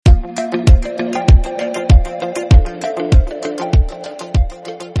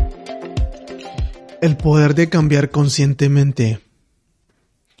El poder de cambiar conscientemente.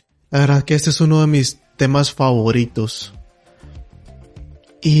 La verdad que este es uno de mis temas favoritos.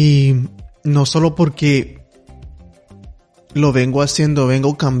 Y no solo porque lo vengo haciendo,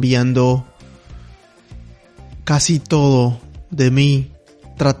 vengo cambiando casi todo de mí,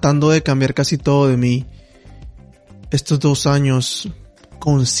 tratando de cambiar casi todo de mí estos 2 años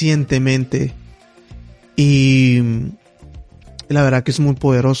conscientemente. Y la verdad que es muy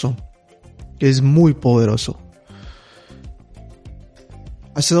poderoso. Es muy poderoso.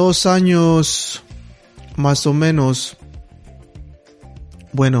 Hace 2 años, más o menos,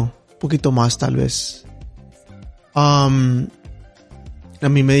 bueno, un poquito más tal vez, a mí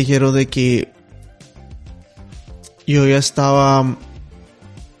me dijeron de que yo ya estaba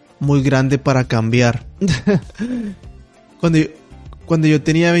muy grande para cambiar. Cuando yo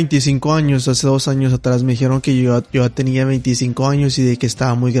tenía 25 años, hace 2 años atrás, me dijeron que yo ya tenía 25 años y de que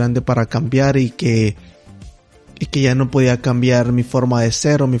estaba muy grande para cambiar y que ya no podía cambiar mi forma de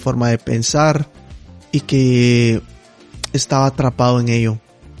ser o mi forma de pensar y que estaba atrapado en ello,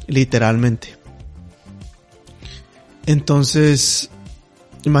 literalmente. Entonces,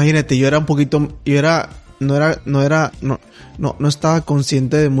 imagínate, no estaba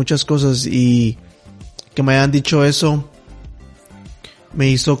consciente de muchas cosas y que me hayan dicho eso me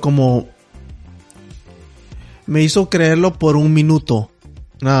hizo creerlo por 1 minuto,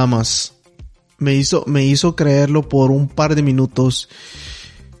 nada más. Me hizo creerlo por un par de minutos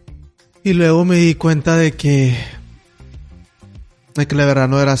y luego me di cuenta de que la verdad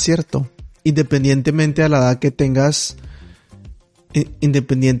no era cierto. Independientemente a la edad que tengas,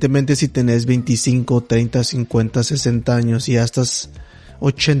 independientemente si tenés 25, 30, 50, 60 años y ya estás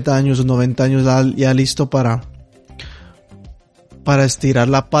 80 años o 90 años ya listo para estirar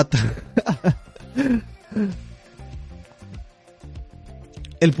la pata.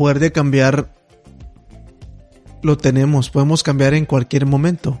 El poder de cambiar lo tenemos. Podemos cambiar en cualquier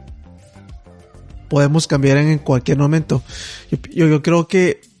momento. Yo creo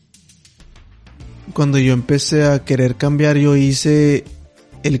que cuando yo empecé a querer cambiar, yo hice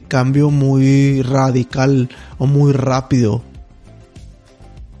el cambio muy radical o muy rápido.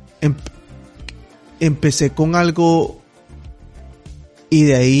 Empecé con algo y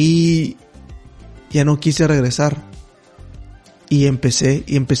de ahí ya no quise regresar. Y empecé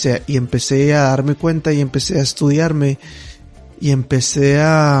a darme cuenta y empecé a estudiarme y empecé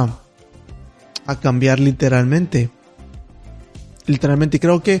a cambiar literalmente.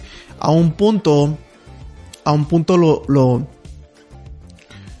 Creo que a un punto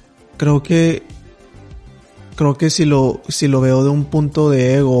creo que si lo veo de un punto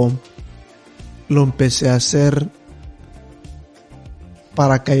de ego, lo empecé a hacer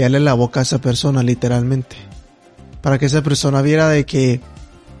para callarle la boca a esa persona, literalmente. Para que esa persona viera de que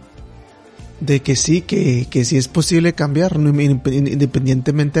sí es posible cambiar,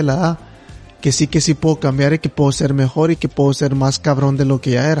 independientemente de la edad. Que sí puedo cambiar y que puedo ser mejor y que puedo ser más cabrón de lo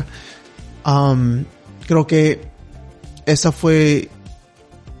que ya era. Creo que esa fue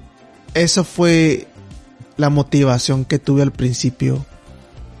la motivación que tuve al principio.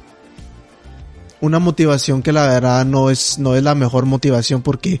 Una motivación que la verdad no es la mejor motivación,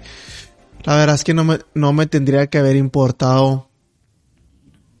 porque la verdad es que no me tendría que haber importado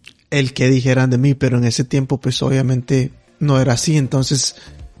el que dijeran de mí, pero en ese tiempo pues obviamente no era así. Entonces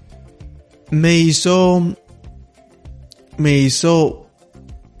me hizo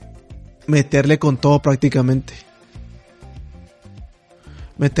meterle con todo prácticamente.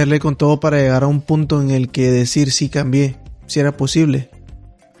 Meterle con todo para llegar a un punto en el que decir sí cambié, si era posible.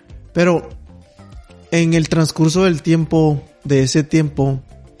 Pero en el transcurso del tiempo, de ese tiempo,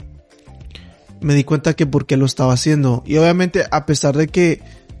 me di cuenta que por qué lo estaba haciendo. Y obviamente a pesar de que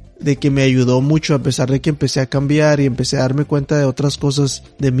me ayudó mucho, a pesar de que empecé a cambiar y empecé a darme cuenta de otras cosas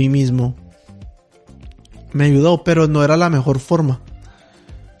de mí mismo, me ayudó, pero no era la mejor forma.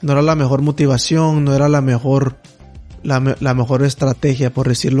 No era la mejor motivación, no era la mejor estrategia, por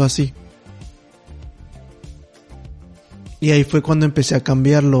decirlo así. Y ahí fue cuando empecé a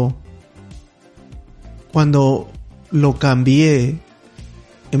cambiarlo. Cuando lo cambié,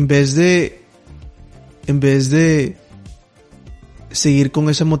 en vez de seguir con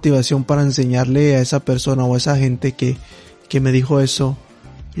esa motivación para enseñarle a esa persona o a esa gente que me dijo eso,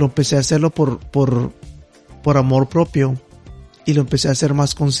 lo empecé a hacerlo por amor propio y lo empecé a hacer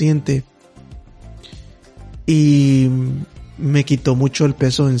más consciente y me quitó mucho el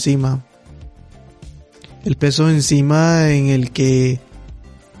peso encima en el que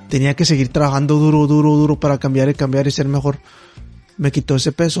tenía que seguir trabajando duro para cambiar y ser mejor. Me quitó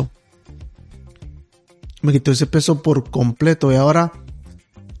ese peso por completo y ahora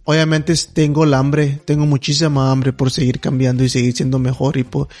obviamente tengo el hambre, tengo muchísima hambre por seguir cambiando y seguir siendo mejor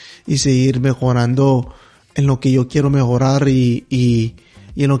y seguir mejorando en lo que yo quiero mejorar y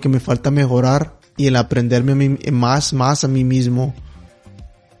en lo que me falta mejorar y el aprenderme a mí, más a mí mismo.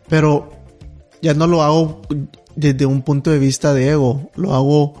 Pero ya no lo hago desde un punto de vista de ego, lo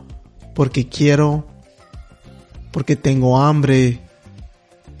hago porque quiero, porque tengo hambre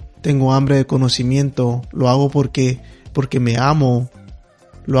de conocimiento, lo hago porque me amo,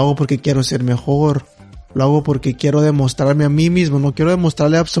 lo hago porque quiero ser mejor, lo hago porque quiero demostrarme a mí mismo, no quiero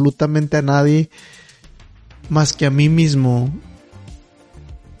demostrarle absolutamente a nadie más que a mí mismo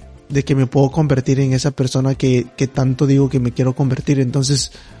de que me puedo convertir en esa persona que tanto digo que me quiero convertir.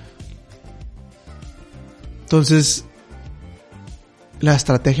 Entonces la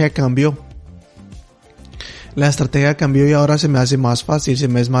estrategia cambió. La estrategia cambió y ahora se me hace más fácil, se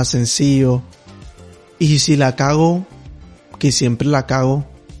me es más sencillo. Y si la cago, que siempre la cago,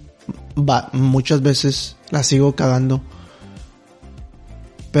 muchas veces la sigo cagando,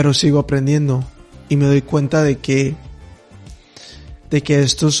 pero sigo aprendiendo y me doy cuenta de que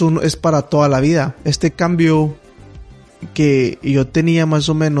esto es para toda la vida. Este cambio que yo tenía más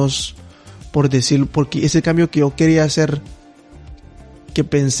o menos, por decirlo, porque ese cambio que yo quería hacer, que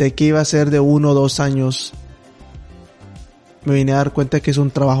pensé que iba a ser de 1 o 2 años, me vine a dar cuenta que es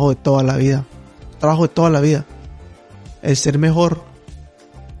un trabajo de toda la vida. Trabajo de toda la vida. El ser mejor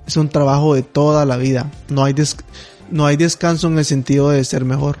es un trabajo de toda la vida. No hay descanso en el sentido de ser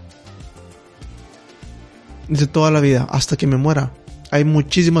mejor. De toda la vida, hasta que me muera. Hay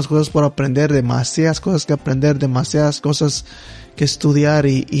muchísimas cosas por aprender, demasiadas cosas que aprender, demasiadas cosas que estudiar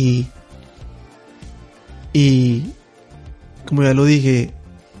y como ya lo dije,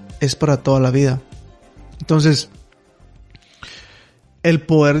 es para toda la vida. Entonces, el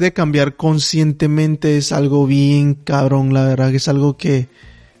poder de cambiar conscientemente es algo bien cabrón, la verdad que es algo que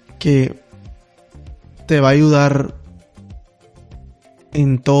te va a ayudar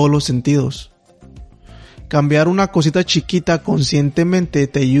en todos los sentidos. Cambiar una cosita chiquita conscientemente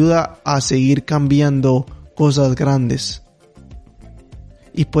te ayuda a seguir cambiando cosas grandes.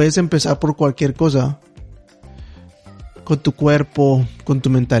 Y puedes empezar por cualquier cosa. Con tu cuerpo, con tu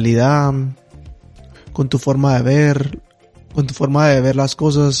mentalidad, con tu forma de ver, las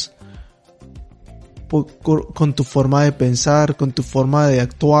cosas, con tu forma de pensar, con tu forma de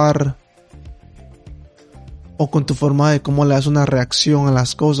actuar, o con tu forma de cómo le das una reacción a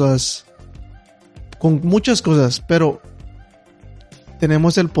las cosas, con muchas cosas, pero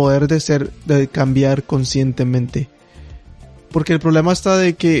tenemos el poder de cambiar conscientemente. Porque el problema está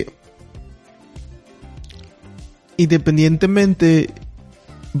de que independientemente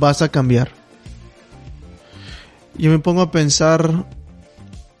vas a cambiar. Yo me pongo a pensar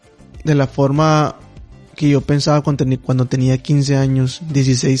de la forma que yo pensaba cuando tenía 15 años,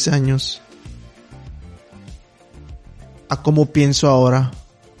 16 años, a cómo pienso ahora,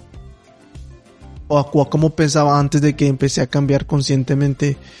 o a cómo pensaba antes de que empecé a cambiar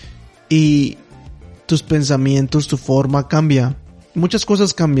conscientemente. Y tus pensamientos, tu forma cambia. Muchas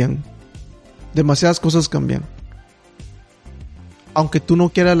cosas cambian. Demasiadas cosas cambian. Aunque tú no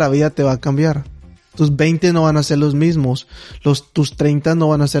quieras, la vida te va a cambiar. Tus 20 no van a ser los mismos. Tus 30 no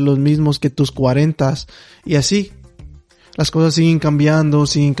van a ser los mismos que tus 40. Y así. Las cosas siguen cambiando,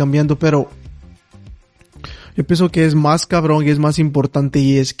 pero yo pienso que es más cabrón y es más importante,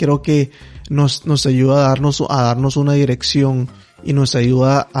 y creo que nos ayuda a darnos una dirección, y nos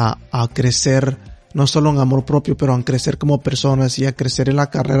ayuda a crecer, no solo en amor propio, pero a crecer como personas y a crecer en la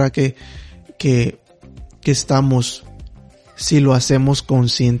carrera que estamos, si lo hacemos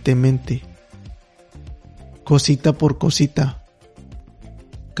conscientemente, cosita por cosita,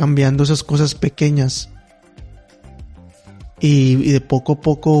 cambiando esas cosas pequeñas y de poco a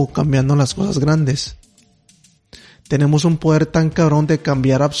poco cambiando las cosas grandes. Tenemos un poder tan cabrón de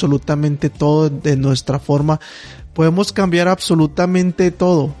cambiar absolutamente todo de nuestra forma. Podemos cambiar absolutamente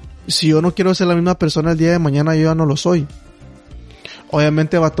todo. Si yo no quiero ser la misma persona el día de mañana, yo ya no lo soy.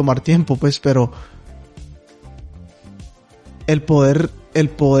 Obviamente va a tomar tiempo, pues, pero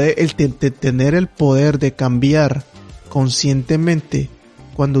tener el poder de cambiar conscientemente,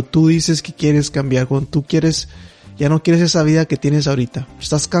 cuando tú dices que quieres cambiar, cuando tú ya no quieres esa vida que tienes ahorita.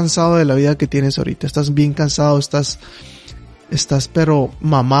 Estás cansado de la vida que tienes ahorita. Estás bien cansado, estás pero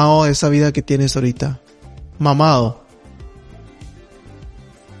mamado de esa vida que tienes ahorita. Mamado.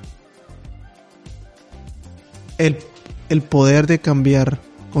 El poder de cambiar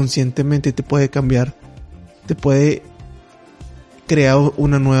conscientemente te puede cambiar. Te puede crear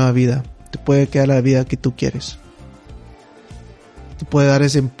una nueva vida. Te puede crear la vida que tú quieres. Te puede dar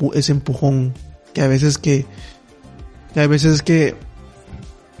ese empujón que a veces que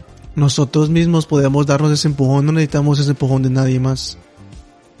Nosotros mismos podemos darnos ese empujón, no necesitamos ese empujón de nadie más.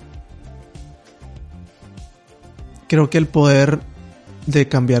 Creo que el poder de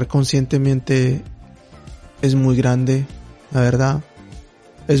cambiar conscientemente es muy grande, la verdad,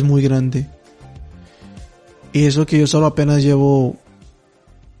 es muy grande. Y eso que yo solo apenas llevo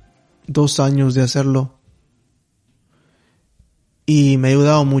 2 años de hacerlo. Y me ha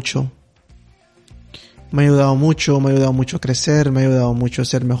ayudado mucho. Me ha ayudado mucho a crecer, me ha ayudado mucho a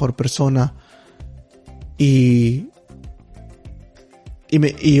ser mejor persona. Y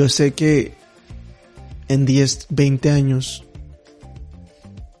yo sé que en 10, 20 años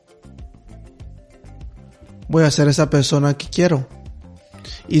voy a ser esa persona que quiero.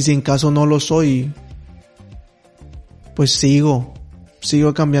 Y si en caso no lo soy, pues sigo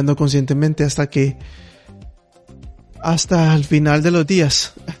cambiando conscientemente hasta el final de los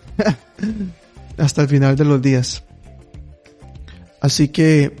días. Hasta el final de los días. Así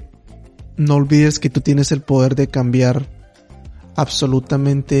que no olvides que tú tienes el poder de cambiar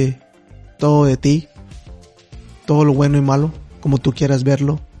absolutamente todo de ti, todo lo bueno y malo, como tú quieras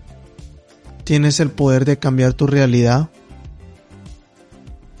verlo. Tienes el poder de cambiar tu realidad.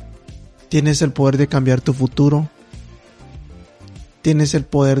 Tienes el poder de cambiar tu futuro. Tienes el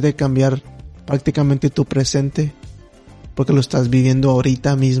poder de cambiar prácticamente tu presente, porque lo estás viviendo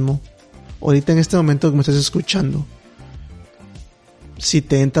ahorita mismo. Ahorita en este momento que me estás escuchando. Si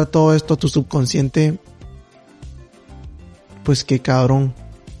te entra todo esto a tu subconsciente, pues qué cabrón.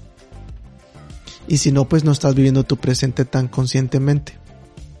 Y si no, pues no estás viviendo tu presente tan conscientemente.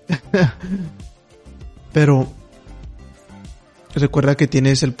 Pero recuerda que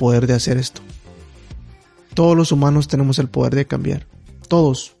tienes el poder de hacer esto. Todos los humanos tenemos el poder de cambiar.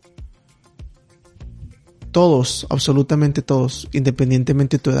 Todos. Todos, absolutamente todos,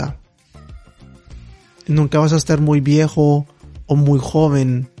 independientemente de tu edad. Nunca vas a estar muy viejo o muy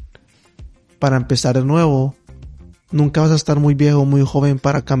joven para empezar de nuevo. Nunca vas a estar muy viejo o muy joven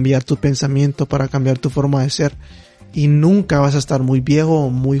para cambiar tu pensamiento, para cambiar tu forma de ser. Y nunca vas a estar muy viejo o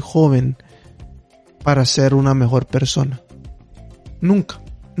muy joven para ser una mejor persona. Nunca,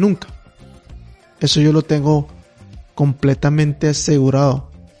 nunca. Eso yo lo tengo completamente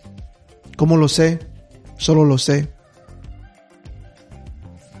asegurado. ¿Cómo lo sé? Solo lo sé.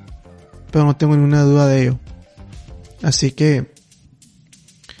 Pero no tengo ninguna duda de ello. Así que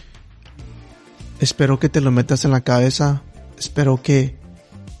espero que te lo metas en la cabeza. Espero que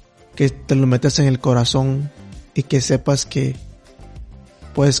te lo metas en el corazón y que sepas que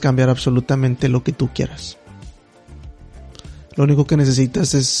puedes cambiar absolutamente lo que tú quieras. Lo único que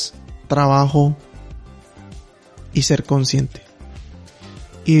necesitas es trabajo y ser consciente.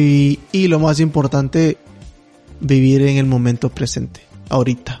 Y lo más importante, vivir en el momento presente,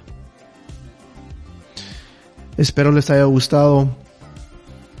 ahorita. Espero les haya gustado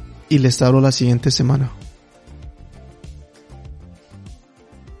y les hablo la siguiente semana.